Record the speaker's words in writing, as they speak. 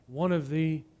One of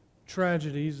the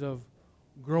tragedies of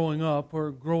growing up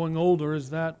or growing older is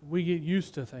that we get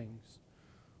used to things.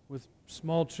 With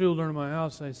small children in my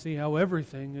house, I see how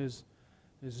everything is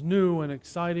new and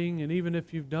exciting, and even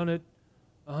if you've done it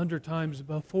 100 times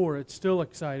before, it's still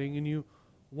exciting, and you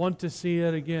want to see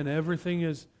it again. Everything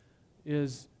is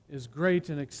great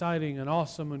and exciting and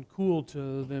awesome and cool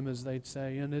to them, as they'd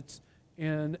say,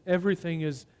 and everything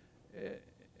is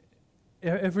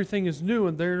new,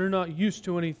 and they're not used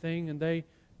to anything, and they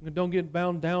don't get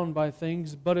bound down by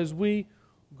things. But as we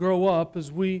grow up,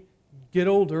 as we get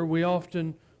older, we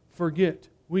often forget.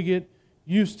 We get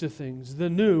used to things. The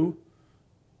new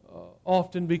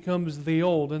often becomes the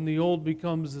old, and the old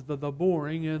becomes the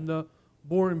boring, and the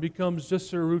boring becomes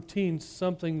just a routine,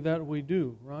 something that we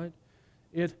do, right?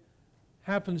 It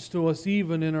happens to us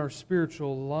even in our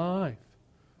spiritual life.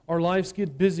 Our lives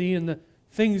get busy, and the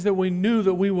things that we knew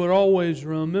that we would always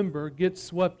remember get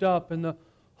swept up in the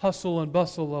hustle and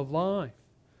bustle of life.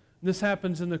 This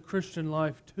happens in the Christian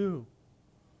life too.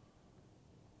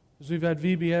 As we've had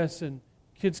VBS and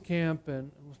kids camp,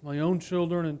 and with my own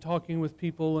children, and talking with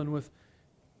people, and with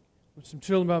some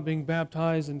children about being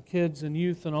baptized, and kids and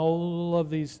youth, and all of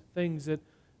these things, it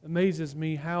amazes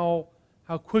me how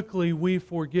quickly we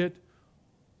forget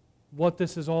what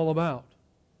this is all about.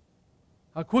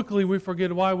 How quickly we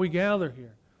forget why we gather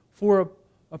here. For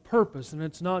a purpose, and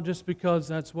it's not just because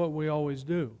that's what we always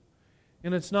do.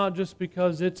 And it's not just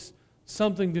because it's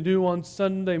something to do on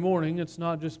Sunday morning. It's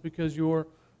not just because your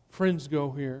friends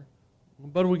go here.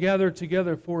 But we gather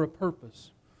together for a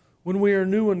purpose. When we are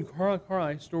new in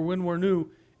Christ, or when we're new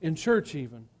in church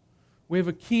even, we have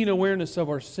a keen awareness of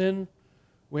our sin.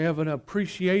 We have an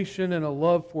appreciation and a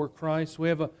love for Christ. We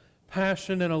have a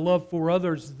passion and a love for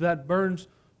others that burns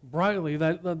brightly,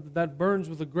 that burns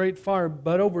with a great fire.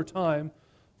 But over time,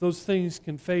 those things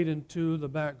can fade into the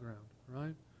background,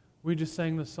 right? We just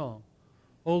sang the song,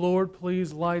 "Oh Lord,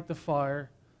 please light the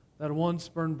fire that once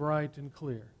burned bright and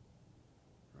clear."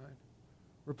 Right?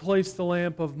 Replace the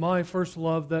lamp of my first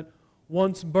love that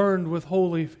once burned with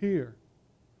holy fear.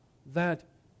 That,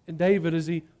 and David, as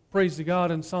he prays to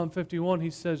God in Psalm 51, he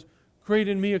says, "Create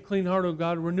in me a clean heart, O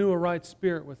God, renew a right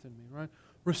spirit within me." Right?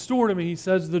 Restore to me, he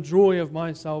says, the joy of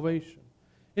my salvation.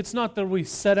 It's not that we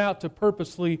set out to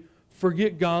purposely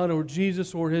forget God or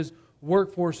Jesus or His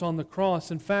work for us on the cross.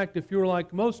 In fact, if you're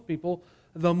like most people,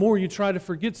 the more you try to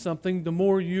forget something, the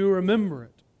more you remember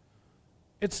it.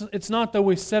 It's not that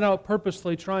we set out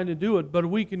purposely trying to do it, but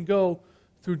we can go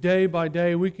through day by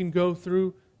day. We can go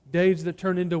through days that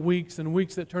turn into weeks, and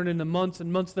weeks that turn into months,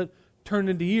 and months that turn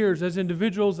into years, as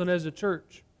individuals and as a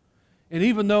church. And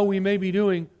even though we may be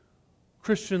doing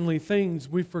Christianly things,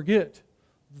 we forget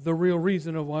the real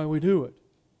reason of why we do it.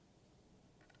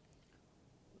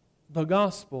 The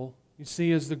gospel, you see,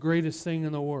 is the greatest thing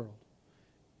in the world.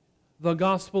 The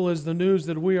gospel is the news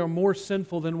that we are more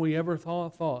sinful than we ever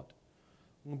thought,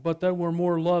 but that we're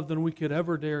more loved than we could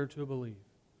ever dare to believe.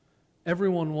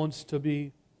 Everyone wants to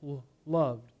be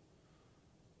loved.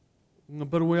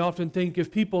 But we often think, if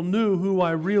people knew who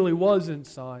I really was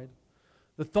inside,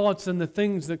 the thoughts and the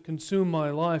things that consume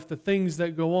my life, the things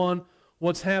that go on,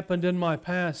 what's happened in my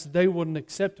past, they wouldn't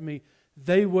accept me.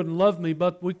 They wouldn't love me.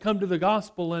 But we come to the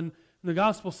gospel, and the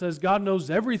gospel says God knows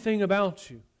everything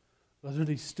about you, but that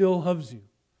He still loves you.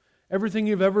 Everything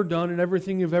you've ever done, and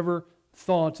everything you've ever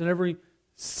thought, and every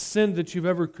sin that you've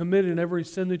ever committed, and every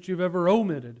sin that you've ever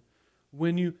omitted,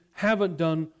 when you haven't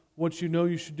done what you know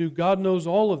you should do, God knows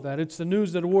all of that. It's the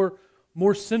news that we're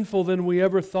more sinful than we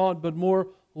ever thought, but more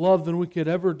loved than we could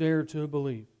ever dare to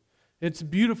believe. It's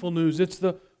beautiful news. It's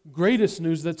the greatest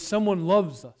news that someone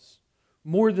loves us.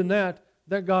 More than that,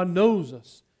 that God knows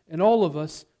us, and all of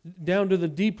us, down to the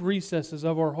deep recesses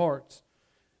of our hearts.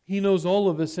 He knows all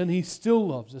of us, and He still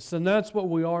loves us. And that's what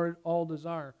we all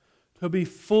desire, to be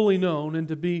fully known and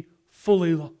to be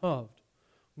fully loved.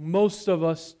 Most of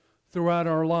us throughout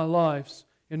our lives,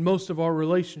 in most of our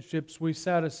relationships, we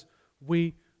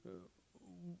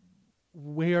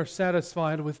are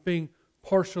satisfied with being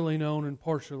partially known and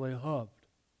partially loved,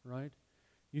 right?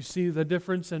 You see the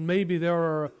difference, and maybe there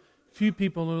are a few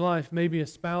people in life, maybe a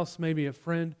spouse, maybe a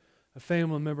friend, a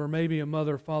family member, maybe a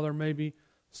mother, father, maybe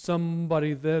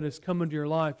somebody that has come into your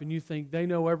life and you think they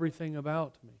know everything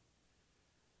about me.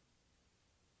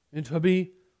 And to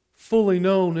be fully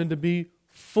known and to be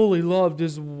fully loved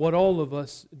is what all of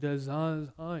us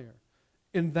desire.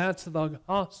 And that's the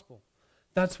gospel.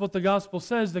 That's what the gospel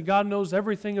says, that God knows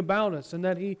everything about us and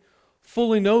that He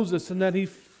fully knows us and that He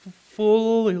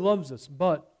fully loves us.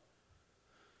 But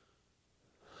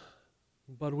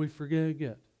we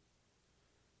forget.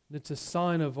 It's a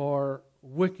sign of our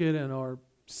wicked and our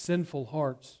sinful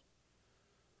hearts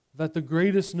that the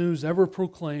greatest news ever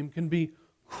proclaimed can be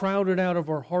crowded out of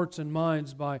our hearts and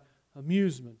minds by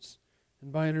amusements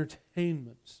and by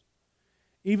entertainments.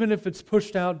 Even if it's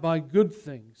pushed out by good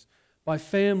things, by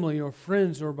family or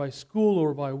friends or by school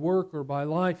or by work or by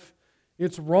life,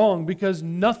 it's wrong, because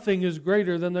nothing is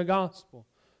greater than the gospel.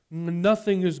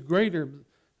 Nothing is greater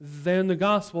than the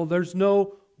gospel. There's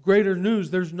no greater news.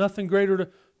 There's nothing greater to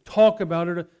talk about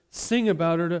or to sing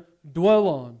about or to dwell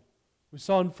on. We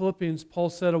saw in Philippians, Paul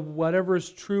said, whatever is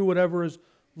true, whatever is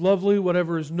lovely,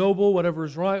 whatever is noble, whatever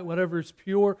is right, whatever is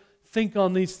pure, think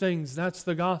on these things. That's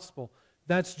the gospel.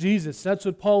 That's Jesus. That's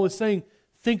what Paul is saying.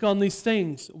 Think on these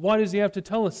things. Why does he have to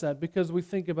tell us that? Because we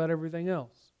think about everything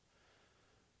else.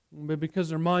 But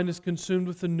because our mind is consumed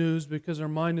with the news, because our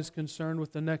mind is concerned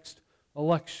with the next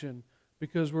election,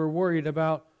 because we're worried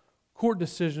about court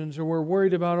decisions, or we're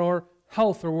worried about our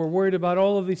health, or we're worried about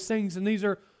all of these things, and these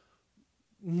are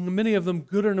many of them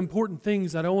good and important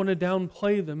things. I don't want to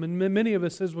downplay them. And many of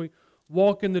us, as we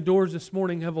walk in the doors this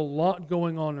morning, have a lot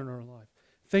going on in our life.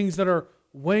 Things that are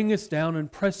weighing us down and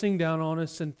pressing down on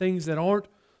us, and things that aren't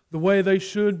the way they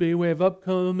should be. We have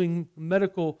upcoming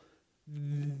medical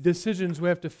decisions we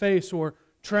have to face, or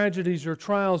tragedies or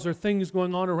trials or things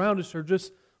going on around us, or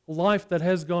just life that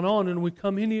has gone on. And we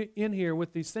come in here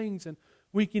with these things, and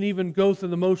we can even go through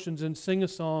the motions and sing a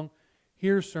song,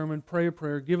 hear a sermon, pray a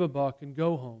prayer, give a buck, and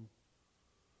go home.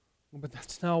 But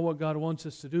that's not what God wants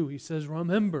us to do. He says,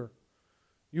 remember,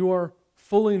 you are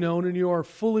fully known and you are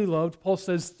fully loved. Paul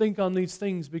says, think on these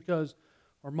things, because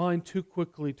our mind too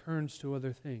quickly turns to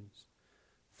other things.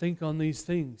 Think on these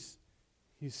things,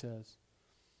 he says.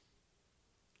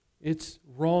 It's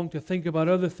wrong to think about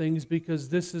other things, because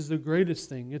this is the greatest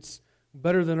thing. It's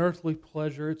better than earthly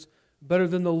pleasure. It's better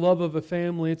than the love of a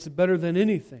family. It's better than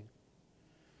anything.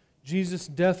 Jesus'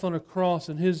 death on a cross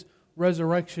and His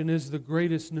resurrection is the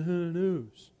greatest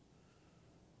news.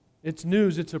 It's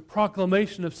news. It's a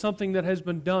proclamation of something that has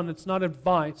been done. It's not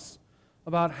advice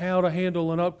about how to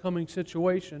handle an upcoming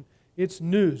situation. It's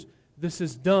news. This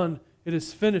is done. It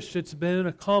is finished. It's been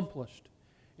accomplished.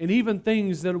 And even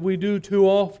things that we do too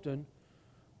often,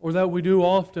 or that we do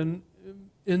often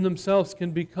in themselves,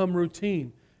 can become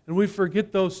routine. And we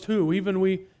forget those too. Even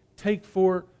we take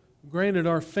for granted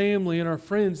our family and our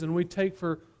friends, and we take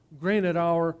for granted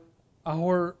our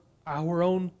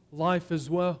own life as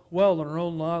well, and our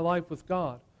own life with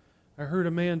God. I heard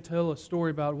a man tell a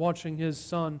story about watching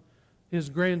his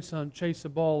grandson chase a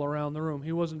ball around the room.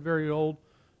 He wasn't very old,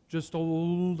 just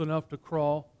old enough to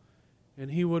crawl. And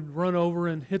he would run over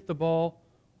and hit the ball,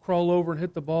 crawl over and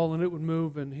hit the ball, and it would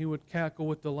move, and he would cackle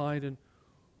with delight, and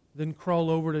then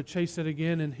crawl over to chase it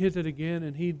again and hit it again.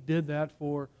 And he did that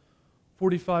for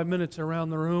 45 minutes around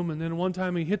the room. And then one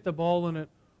time he hit the ball, and it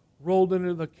rolled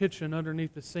into the kitchen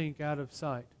underneath the sink out of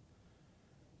sight.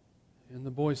 And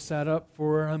the boy sat up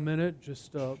for a minute,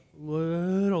 just a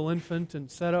little infant,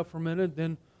 and sat up for a minute,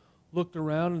 then looked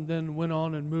around, and then went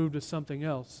on and moved to something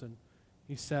else. And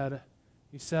he said,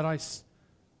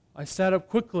 I sat up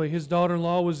quickly. His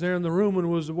daughter-in-law was there in the room and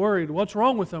was worried. What's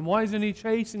wrong with him? Why isn't he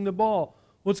chasing the ball?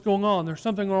 What's going on? There's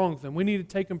something wrong with him. We need to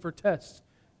take him for tests.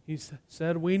 He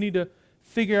said, we need to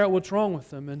figure out what's wrong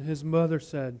with him. And his mother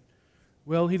said,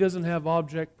 well, he doesn't have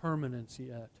object permanence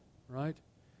yet, right?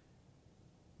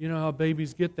 You know how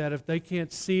babies get that. If they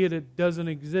can't see it, it doesn't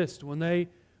exist. When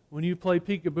you play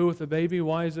peekaboo with a baby,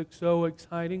 why is it so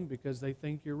exciting? Because they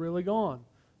think you're really gone,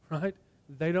 right?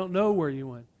 They don't know where you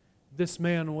went. This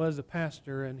man was a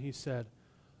pastor, and he said,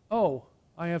 oh,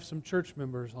 I have some church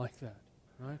members like that,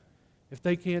 right? If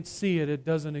they can't see it, it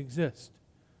doesn't exist.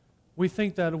 We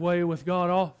think that way with God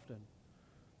often,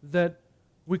 that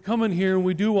we come in here and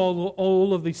we do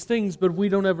all of these things, but we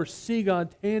don't ever see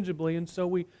God tangibly, and so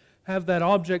we have that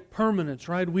object permanence,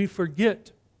 right? We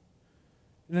forget,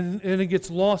 and it gets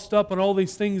lost up in all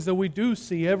these things that we do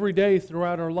see every day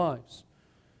throughout our lives.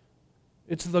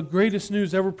 It's the greatest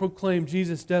news ever proclaimed,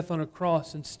 Jesus' death on a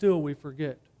cross, and still we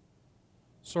forget.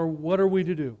 So what are we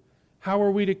to do? How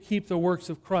are we to keep the works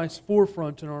of Christ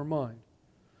forefront in our mind?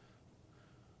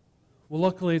 Well,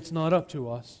 luckily it's not up to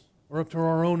us, or up to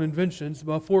our own inventions.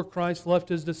 Before Christ left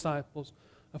His disciples,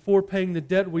 before paying the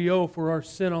debt we owe for our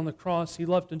sin on the cross, He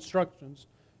left instructions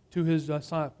to His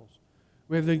disciples.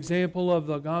 We have the example of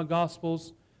the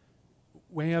Gospels.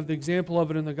 We have the example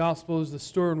of it in the Gospels, the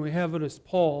story, and we have it as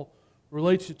Paul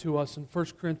relates it to us in 1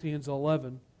 Corinthians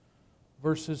 11,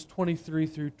 verses 23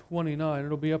 through 29.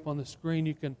 It'll be up on the screen.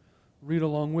 You can read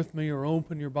along with me or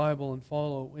open your Bible and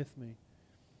follow with me.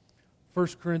 1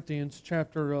 Corinthians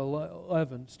chapter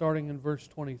 11, starting in verse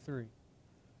 23.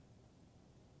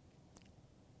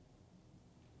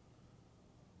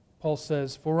 Paul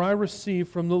says, "For I received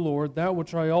from the Lord that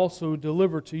which I also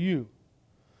delivered to you,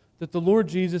 that the Lord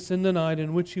Jesus in the night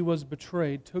in which He was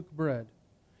betrayed took bread.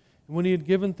 And when He had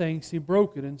given thanks, He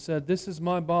broke it and said, 'This is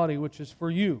my body which is for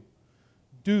you.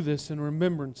 Do this in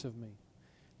remembrance of me.'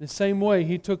 In the same way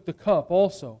He took the cup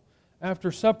also,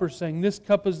 after supper, saying, 'This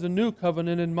cup is the new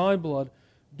covenant in my blood.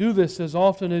 Do this as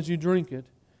often as you drink it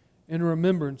in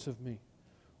remembrance of me.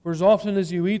 For as often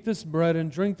as you eat this bread and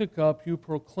drink the cup, you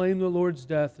proclaim the Lord's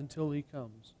death until He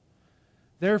comes.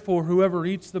 Therefore, whoever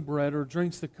eats the bread or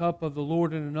drinks the cup of the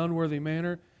Lord in an unworthy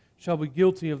manner shall be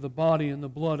guilty of the body and the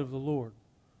blood of the Lord.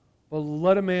 But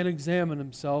let a man examine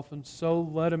himself, and so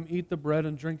let him eat the bread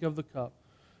and drink of the cup.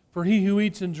 For he who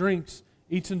eats and drinks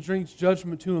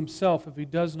judgment to himself if he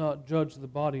does not judge the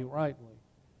body rightly.'"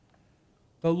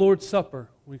 The Lord's Supper,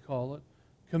 we call it,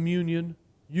 communion,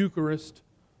 Eucharist,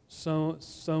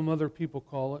 some other people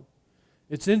call it.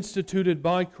 It's instituted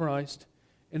by Christ,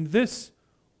 and this,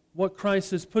 what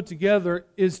Christ has put together,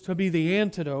 is to be the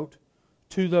antidote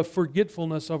to the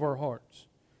forgetfulness of our hearts.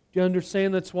 Do you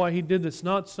understand? That's why He did this.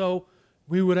 Not so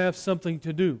we would have something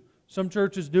to do. Some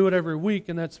churches do it every week,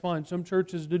 and that's fine. Some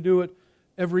churches do it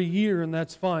every year, and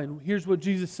that's fine. Here's what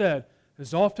Jesus said: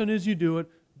 as often as you do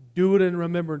it in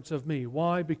remembrance of me.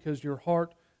 Why? Because your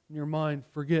heart and your mind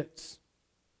forgets.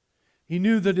 He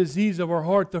knew the disease of our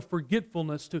heart, the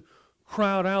forgetfulness, to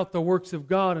crowd out the works of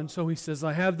God. And so He says,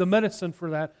 I have the medicine for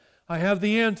that. I have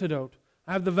the antidote.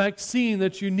 I have the vaccine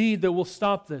that you need that will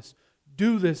stop this.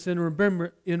 Do this in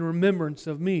remembrance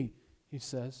of me, He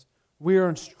says. We are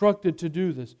instructed to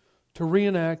do this, to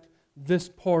reenact this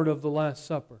part of the Last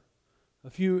Supper. A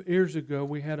few years ago,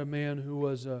 we had a man who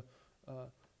was a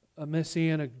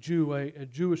Messianic Jew, a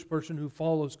Jewish person who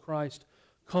follows Christ,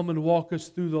 come and walk us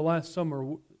through the Last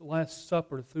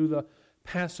Supper, through the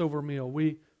Passover meal.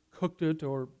 We cooked it,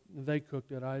 or they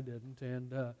cooked it. I didn't,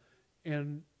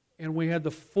 and we had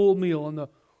the full meal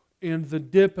and the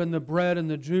dip and the bread and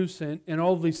the juice and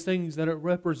all these things that it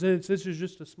represents. This is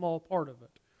just a small part of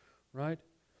it, right?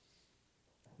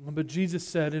 But Jesus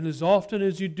said, "And as often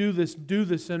as you do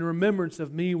this in remembrance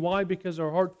of me." Why? Because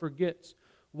our heart forgets.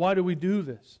 Why do we do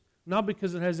this? Not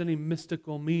because it has any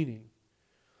mystical meaning.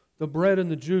 The bread and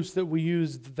the juice that we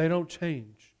use, they don't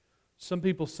change. Some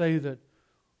people say that,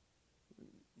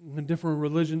 different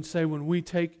religions say, when we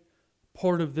take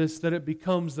part of this, that it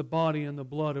becomes the body and the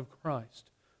blood of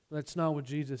Christ. That's not what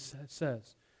Jesus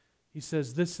says. He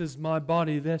says, "This is my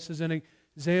body. This is an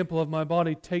example of my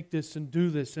body. Take this and do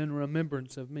this in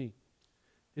remembrance of me."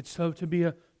 It's so to be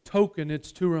a token.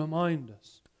 It's to remind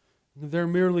us. They're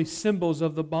merely symbols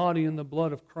of the body and the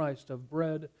blood of Christ, of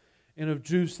bread and of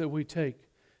juice that we take.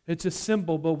 It's a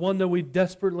symbol, but one that we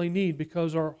desperately need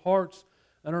because our hearts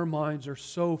and our minds are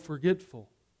so forgetful.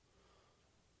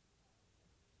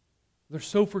 They're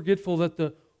so forgetful that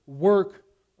the work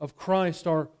of Christ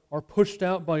are pushed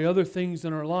out by other things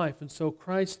in our life. And so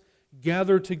Christ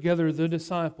gathered together the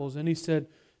disciples and He said,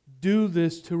 "Do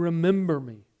this to remember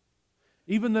me."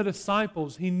 Even the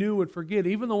disciples He knew would forget,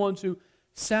 even the ones who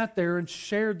sat there and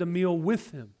shared the meal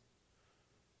with Him.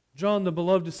 John, the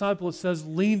beloved disciple, it says,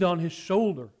 leaned on His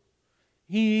shoulder.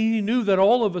 He knew that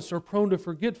all of us are prone to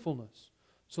forgetfulness.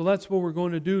 So that's what we're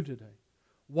going to do today.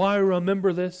 Why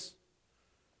remember this?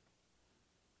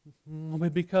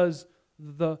 Because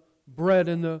the bread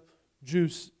and the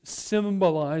juice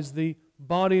symbolize the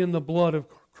body and the blood of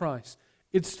Christ.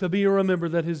 It's to be a reminder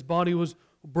that His body was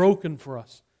broken for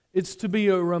us. It's to be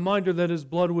a reminder that His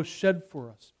blood was shed for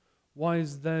us. Why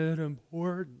is that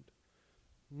important?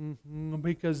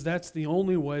 Because that's the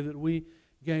only way that we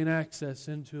gain access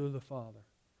into the Father.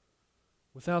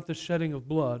 Without the shedding of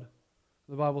blood,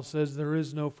 the Bible says there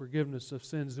is no forgiveness of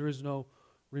sins. There is no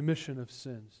remission of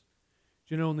sins.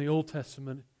 Do you know in the Old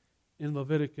Testament, in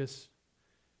Leviticus,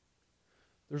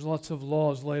 there's lots of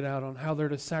laws laid out on how they're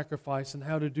to sacrifice and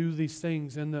how to do these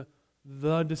things. And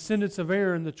the descendants of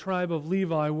Aaron, the tribe of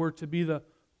Levi, were to be the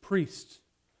priests.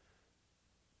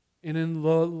 And in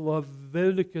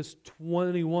Leviticus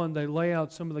 21, they lay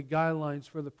out some of the guidelines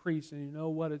for the priests. And you know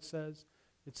what it says?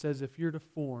 It says if you're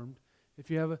deformed, if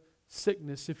you have a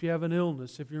sickness, if you have an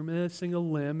illness, if you're missing a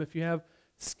limb, if you have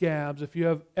scabs, if you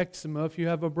have eczema, if you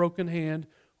have a broken hand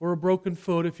or a broken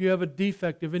foot, if you have a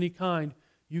defect of any kind,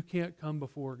 you can't come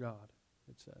before God,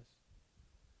 it says.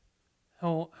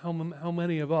 How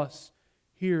many of us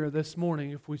here this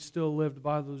morning, if we still lived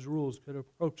by those rules, could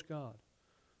approach God?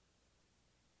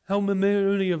 How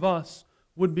many of us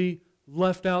would be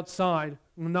left outside,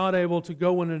 not able to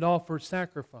go in and offer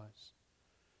sacrifice?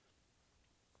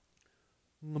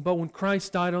 But when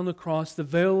Christ died on the cross, the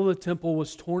veil of the temple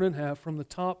was torn in half from the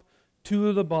top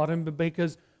to the bottom,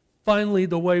 because Finally,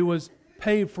 the way was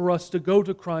paved for us to go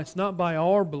to Christ, not by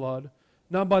our blood,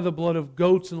 not by the blood of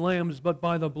goats and lambs, but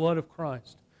by the blood of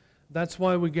Christ. That's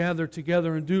why we gather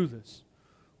together and do this.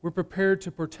 We're prepared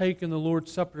to partake in the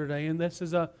Lord's Supper today, and it's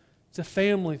a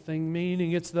family thing,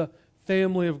 meaning it's the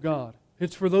family of God.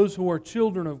 It's for those who are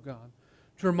children of God,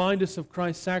 to remind us of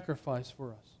Christ's sacrifice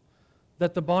for us,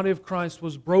 that the body of Christ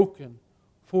was broken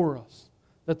for us,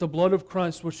 that the blood of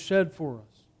Christ was shed for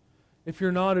us. If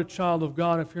you're not a child of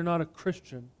God, if you're not a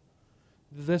Christian,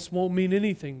 this won't mean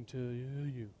anything to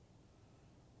you.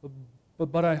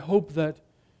 But I hope that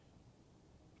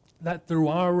through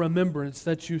our remembrance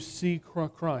that you see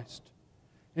Christ.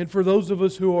 And for those of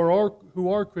us who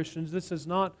are Christians, this is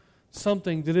not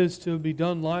something that is to be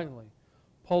done lightly.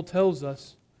 Paul tells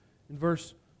us in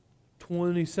verse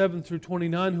 27 through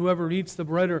 29, whoever eats the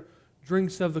bread or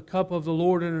drinks of the cup of the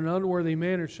Lord in an unworthy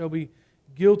manner shall be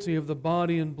guilty of the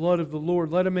body and blood of the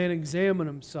Lord. Let a man examine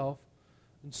himself,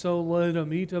 and so let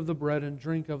him eat of the bread and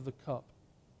drink of the cup.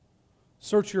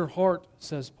 Search your heart,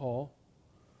 says Paul,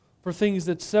 for things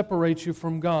that separate you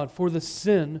from God, for the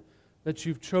sin that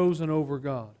you've chosen over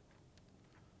God.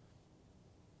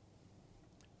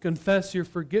 Confess your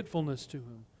forgetfulness to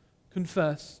Him.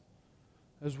 Confess,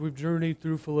 as we've journeyed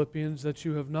through Philippians, that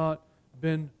you have not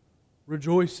been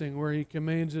rejoicing where He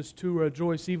commands us to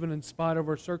rejoice even in spite of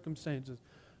our circumstances.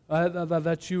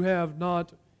 That you have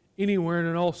not anywhere and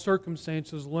in all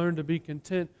circumstances learned to be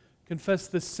content. Confess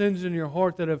the sins in your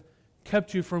heart that have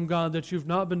kept you from God, that you've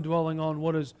not been dwelling on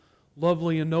what is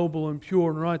lovely and noble and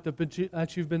pure and right,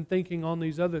 that you've been thinking on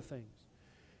these other things.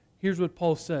 Here's what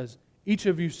Paul says. Each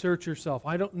of you search yourself.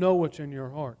 I don't know what's in your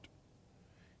heart,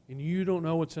 and you don't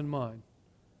know what's in mine.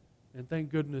 And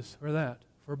thank goodness for that,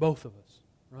 for both of us,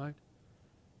 right?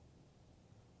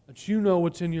 But you know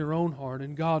what's in your own heart,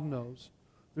 and God knows.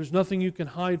 There's nothing you can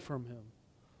hide from Him.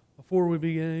 Before we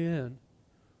begin,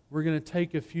 we're going to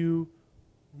take a few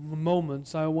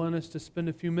moments. I want us to spend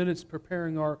a few minutes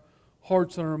preparing our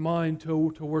hearts and our mind to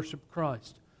worship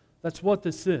Christ. That's what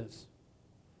this is,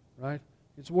 right?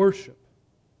 It's worship.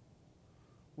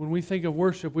 When we think of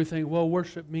worship, we think, well,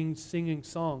 worship means singing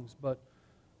songs, but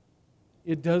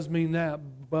it does mean that,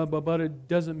 but it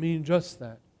doesn't mean just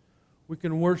that. We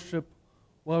can worship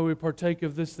while we partake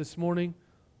of this morning.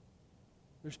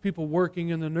 There's people working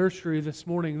in the nursery this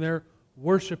morning. They're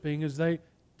worshiping as they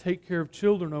take care of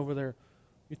children over there.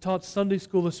 You taught Sunday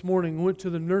school this morning, went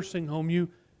to the nursing home.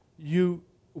 You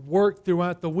worked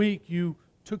throughout the week. You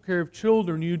took care of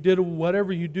children. You did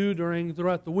whatever you do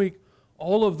throughout the week.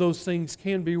 All of those things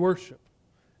can be worship.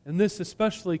 And this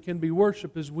especially can be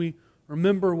worship as we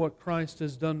remember what Christ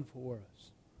has done for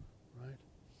us. Right?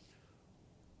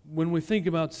 When we think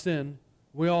about sin,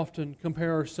 we often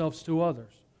compare ourselves to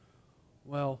others.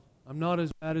 Well, I'm not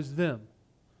as bad as them.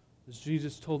 As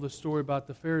Jesus told the story about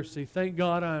the Pharisee, thank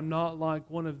God I am not like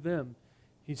one of them,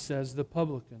 he says, the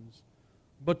publicans.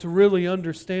 But to really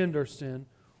understand our sin,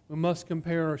 we must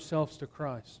compare ourselves to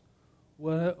Christ.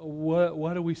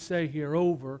 What do we say here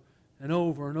over and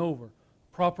over and over?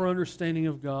 Proper understanding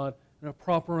of God and a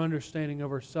proper understanding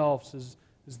of ourselves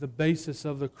is the basis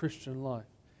of the Christian life.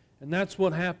 And that's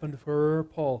what happened for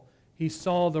Paul. He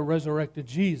saw the resurrected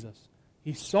Jesus.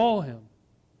 He saw Him.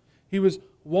 He was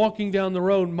walking down the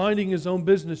road, minding his own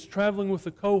business, traveling with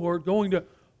a cohort, going to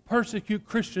persecute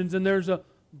Christians, and there's a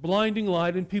blinding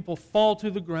light, and people fall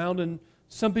to the ground, and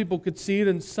some people could see it,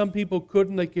 and some people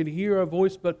couldn't. They could hear a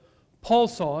voice, but Paul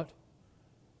saw it,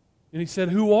 and he said,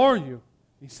 "Who are you?"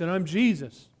 He said, "I'm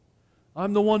Jesus.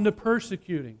 I'm the one they're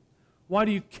persecuting." "Why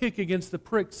do you kick against the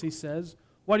pricks?" he says.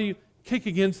 "Why do you kick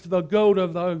against the goad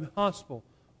of the gospel?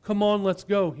 Come on, let's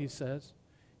go," he says.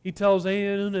 He tells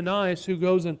Ananias, who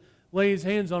goes and lays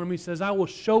hands on him, he says, "I will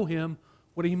show him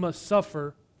what he must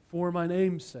suffer for my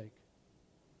name's sake."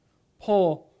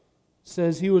 Paul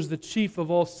says he was the chief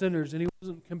of all sinners, and he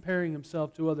wasn't comparing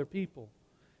himself to other people.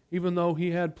 Even though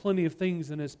he had plenty of things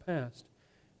in his past,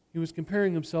 he was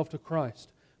comparing himself to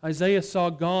Christ. Isaiah saw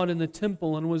God in the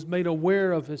temple and was made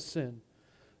aware of his sin.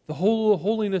 The whole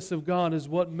holiness of God is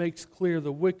what makes clear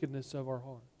the wickedness of our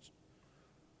hearts.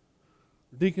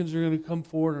 Deacons are going to come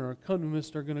forward and our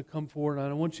economists are going to come forward, and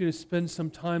I want you to spend some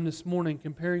time this morning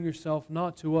comparing yourself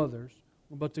not to others,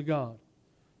 but to God.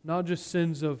 Not just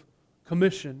sins of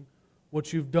commission,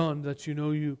 what you've done that you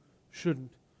know you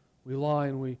shouldn't. We lie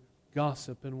and we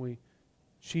gossip and we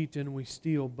cheat and we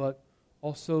steal, but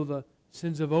also the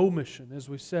sins of omission. As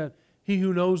we said, he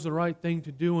who knows the right thing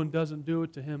to do and doesn't do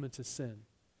it, to him it's a sin.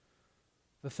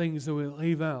 The things that we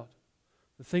leave out,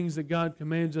 the things that God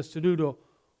commands us to do, to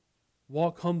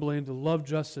walk humbly and to love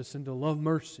justice and to love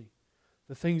mercy,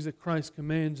 the things that Christ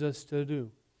commands us to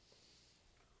do.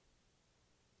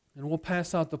 And we'll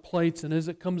pass out the plates, and as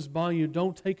it comes by you,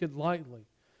 don't take it lightly,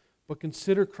 but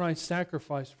consider Christ's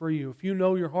sacrifice for you. If you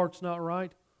know your heart's not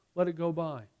right, let it go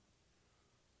by.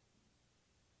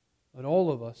 But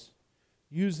all of us,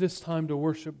 use this time to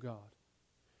worship God.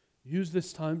 Use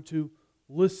this time to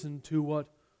listen to what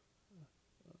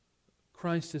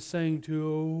Christ is saying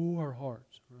to our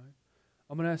hearts. Right?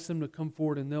 I'm going to ask them to come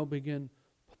forward, and they'll begin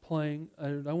playing.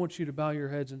 I want you to bow your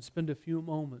heads and spend a few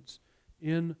moments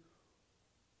in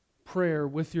prayer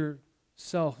with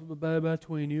yourself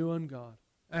between you and God,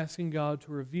 asking God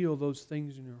to reveal those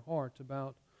things in your heart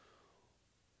about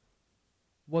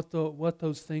what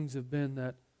those things have been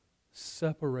that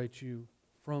separate you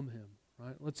from Him.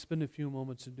 Right? Let's spend a few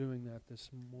moments in doing that this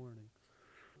morning.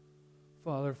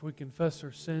 Father, if we confess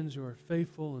our sins, you are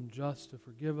faithful and just to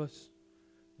forgive us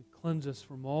and cleanse us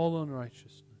from all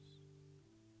unrighteousness.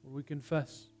 Lord, we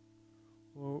confess,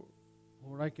 Lord,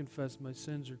 I confess my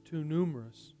sins are too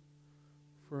numerous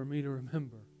for me to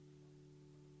remember.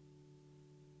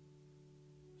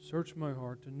 Search my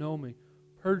heart to know me.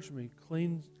 Purge me,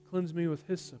 cleanse me with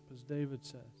hyssop, as David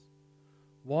says.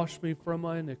 Wash me from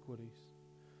my iniquities.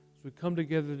 As we come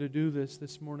together to do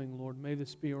this morning, Lord, may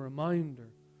this be a reminder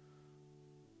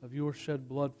of your shed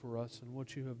blood for us and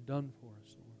what you have done for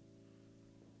us, Lord.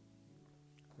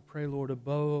 I pray, Lord,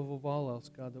 above all else,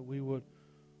 God, that we would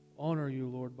honor you,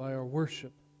 Lord, by our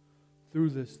worship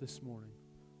through this morning.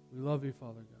 We love you,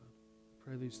 Father God. I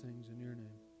pray these things in your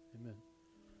name. Amen.